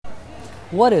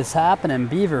What is happening?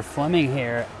 Beaver Fleming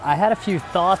here. I had a few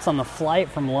thoughts on the flight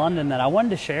from London that I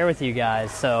wanted to share with you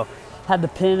guys. So had the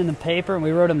pen and the paper and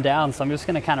we wrote them down. So I'm just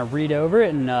going to kind of read over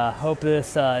it and hope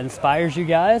this inspires you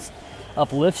guys,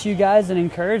 uplifts you guys, and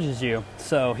encourages you.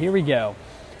 So here we go.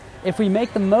 If we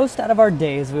make the most out of our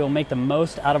days, we will make the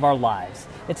most out of our lives.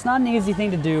 It's not an easy thing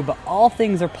to do, but all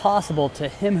things are possible to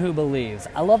him who believes.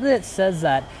 I love that it says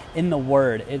that in the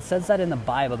Word. It says that in the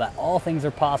Bible, that all things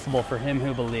are possible for him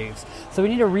who believes. So we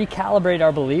need to recalibrate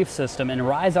our belief system and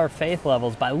rise our faith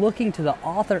levels by looking to the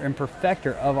author and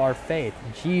perfecter of our faith,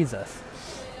 Jesus.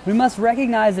 We must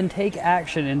recognize and take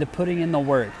action into putting in the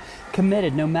work,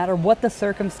 committed no matter what the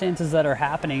circumstances that are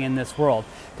happening in this world,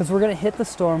 because we're going to hit the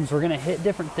storms, we're going to hit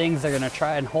different things that are going to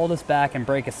try and hold us back and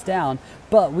break us down,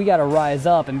 but we got to rise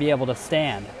up and be able to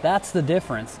stand. That's the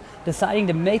difference. Deciding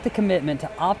to make the commitment to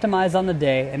optimize on the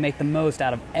day and make the most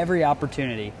out of every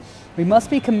opportunity. We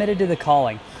must be committed to the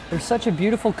calling. There's such a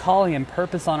beautiful calling and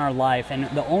purpose on our life, and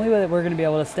the only way that we're going to be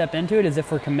able to step into it is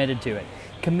if we're committed to it.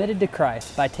 Committed to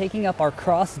Christ by taking up our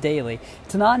cross daily.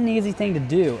 It's not an easy thing to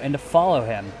do and to follow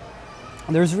him.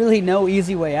 There's really no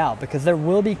easy way out because there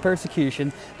will be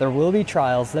persecution, there will be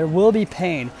trials, there will be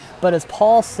pain. But as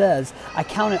Paul says, I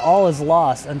count it all as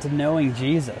loss unto knowing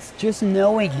Jesus. Just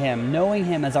knowing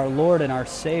him as our Lord and our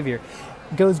Savior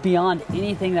goes beyond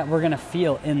anything that we're going to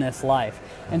feel in this life.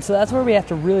 And so that's where we have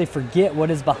to really forget what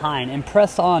is behind and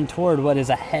press on toward what is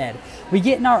ahead. We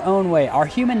get in our own way. Our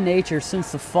human nature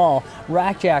since the fall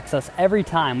rackjacks us every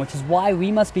time, which is why we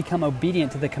must become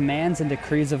obedient to the commands and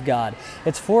decrees of God.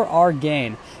 It's for our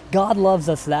gain. God loves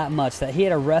us that much that he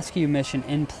had a rescue mission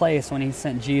in place when he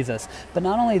sent Jesus. But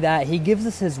not only that, he gives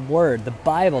us his word, the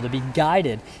Bible, to be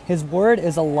guided. His word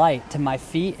is a light to my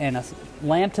feet and a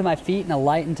lamp to my feet and a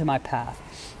light into my path.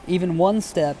 Even one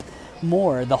step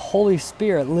more, the Holy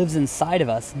Spirit lives inside of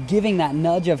us, giving that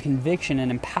nudge of conviction and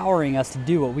empowering us to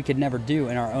do what we could never do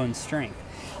in our own strength.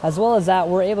 As well as that,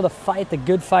 we're able to fight the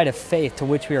good fight of faith to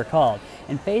which we are called.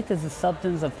 And faith is the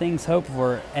substance of things hoped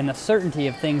for and the certainty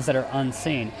of things that are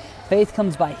unseen. Faith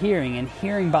comes by hearing, and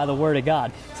hearing by the Word of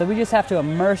God. So we just have to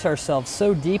immerse ourselves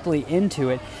so deeply into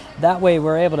it. That way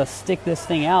we're able to stick this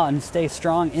thing out and stay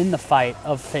strong in the fight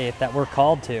of faith that we're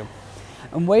called to.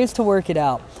 And ways to work it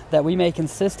out that we may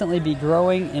consistently be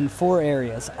growing in 4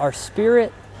 areas: our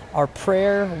spirit, our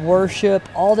prayer, worship,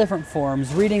 all different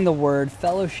forms, reading the Word,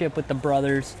 fellowship with the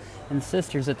brothers and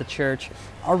sisters at the church,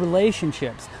 our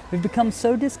relationships. We've become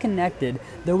so disconnected,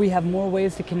 though we have more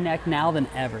ways to connect now than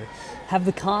ever. Have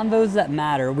the convos that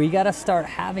matter. We got to start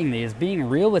having these, being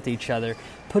real with each other,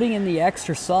 putting in the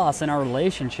extra sauce in our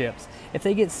relationships. If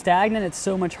they get stagnant, it's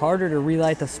so much harder to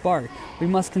relight the spark. We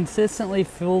must consistently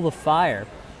fuel the fire.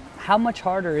 How much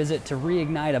harder is it to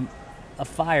reignite a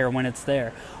fire when it's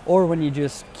there, or when you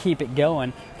just keep it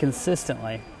going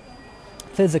consistently?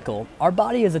 Physical. Our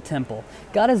body is a temple.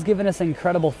 God has given us an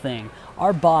incredible thing.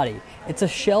 Our body. It's a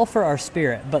shell for our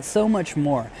spirit, but so much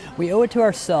more. We owe it to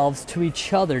ourselves, to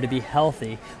each other to be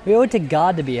healthy. We owe it to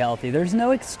God to be healthy. There's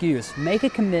no excuse. Make a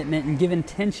commitment and give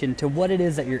intention to what it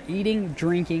is that you're eating,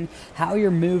 drinking, how you're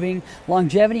moving.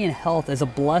 Longevity and health is a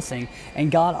blessing,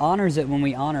 and God honors it when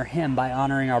we honor him by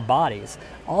honoring our bodies.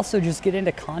 Also, just get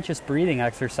into conscious breathing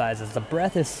exercises. The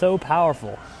breath is so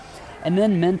powerful. And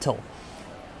then mental.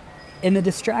 In the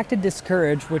distracted,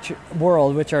 discouraged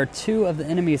world, which are 2 of the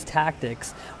enemy's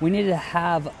tactics, we need to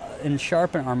have and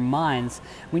sharpen our minds.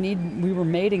 We were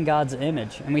made in God's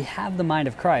image, and we have the mind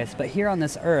of Christ. But here on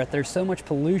this earth, there's so much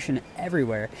pollution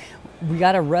everywhere. We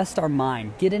got to rest our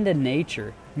mind, get into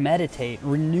nature, meditate,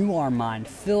 renew our mind,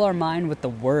 fill our mind with the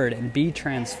Word, and be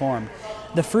transformed.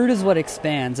 The fruit is what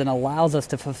expands and allows us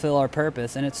to fulfill our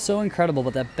purpose, and it's so incredible,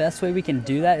 but the best way we can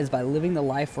do that is by living the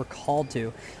life we're called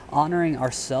to, honoring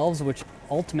ourselves, which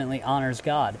ultimately honors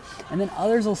God. And then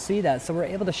others will see that, so we're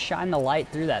able to shine the light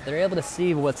through that. They're able to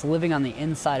see what's living on the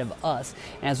inside of us.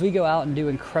 And as we go out and do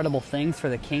incredible things for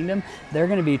the kingdom, they're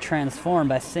going to be transformed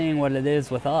by seeing what it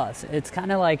is with us. It's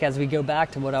kind of like as we go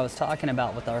back to what I was talking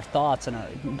about with our thoughts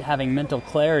and having mental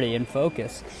clarity and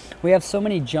focus. We have so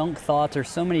many junk thoughts or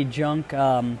so many junk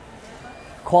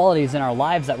qualities in our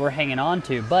lives that we're hanging on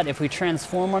to. But if we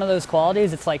transform one of those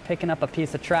qualities, it's like picking up a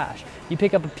piece of trash. You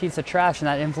pick up a piece of trash and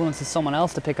that influences someone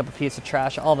else to pick up a piece of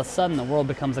trash. All of a sudden, the world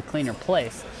becomes a cleaner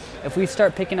place. If we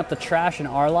start picking up the trash in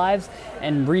our lives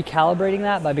and recalibrating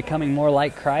that by becoming more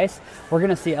like Christ, we're going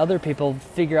to see other people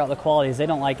figure out the qualities they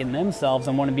don't like in themselves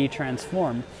and want to be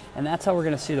transformed. And that's how we're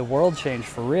going to see the world change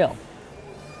for real.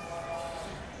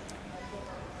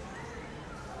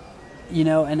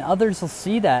 and others will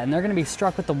see that and they're going to be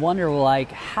struck with the wonder,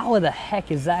 like, how the heck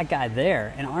is that guy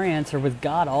there? And our answer, with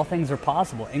God, all things are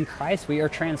possible. In Christ, we are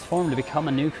transformed to become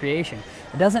a new creation.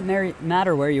 It doesn't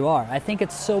matter where you are. I think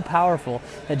it's so powerful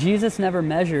that Jesus never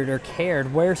measured or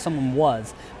cared where someone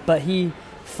was, but he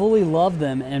fully loved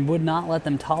them and would not let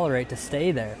them tolerate to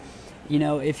stay there.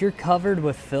 If you're covered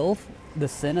with filth, the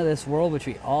sin of this world, which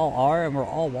we all are, and we're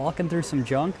all walking through some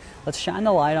junk, let's shine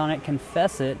the light on it,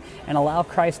 confess it, and allow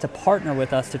Christ to partner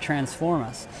with us to transform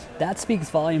us. That speaks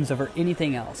volumes over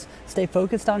anything else. Stay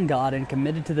focused on God and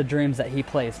committed to the dreams that he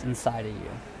placed inside of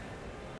you.